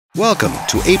Welcome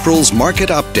to April's Market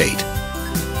Update.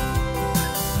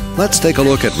 Let's take a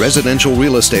look at residential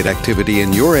real estate activity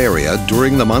in your area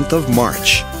during the month of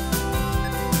March.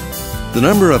 The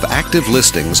number of active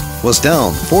listings was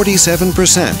down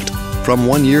 47% from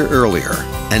 1 year earlier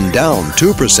and down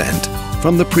 2%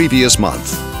 from the previous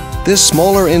month. This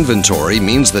smaller inventory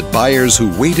means that buyers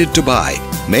who waited to buy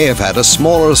may have had a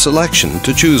smaller selection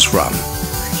to choose from.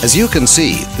 As you can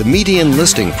see, the median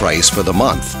listing price for the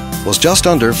month was just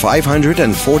under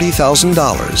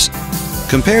 $540,000.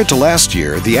 Compared to last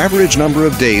year, the average number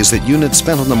of days that units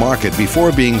spent on the market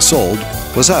before being sold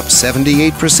was up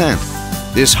 78%.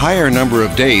 This higher number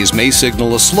of days may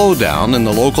signal a slowdown in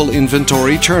the local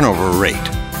inventory turnover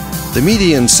rate. The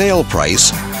median sale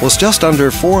price was just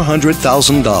under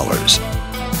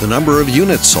 $400,000. The number of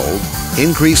units sold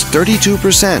increased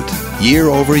 32% year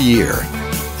over year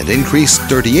and increased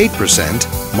 38%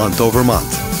 month over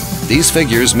month. These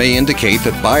figures may indicate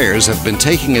that buyers have been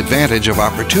taking advantage of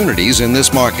opportunities in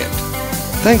this market.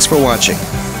 Thanks for watching.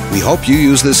 We hope you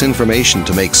use this information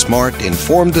to make smart,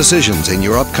 informed decisions in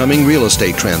your upcoming real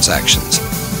estate transactions.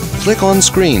 Click on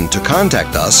screen to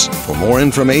contact us for more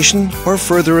information or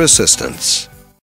further assistance.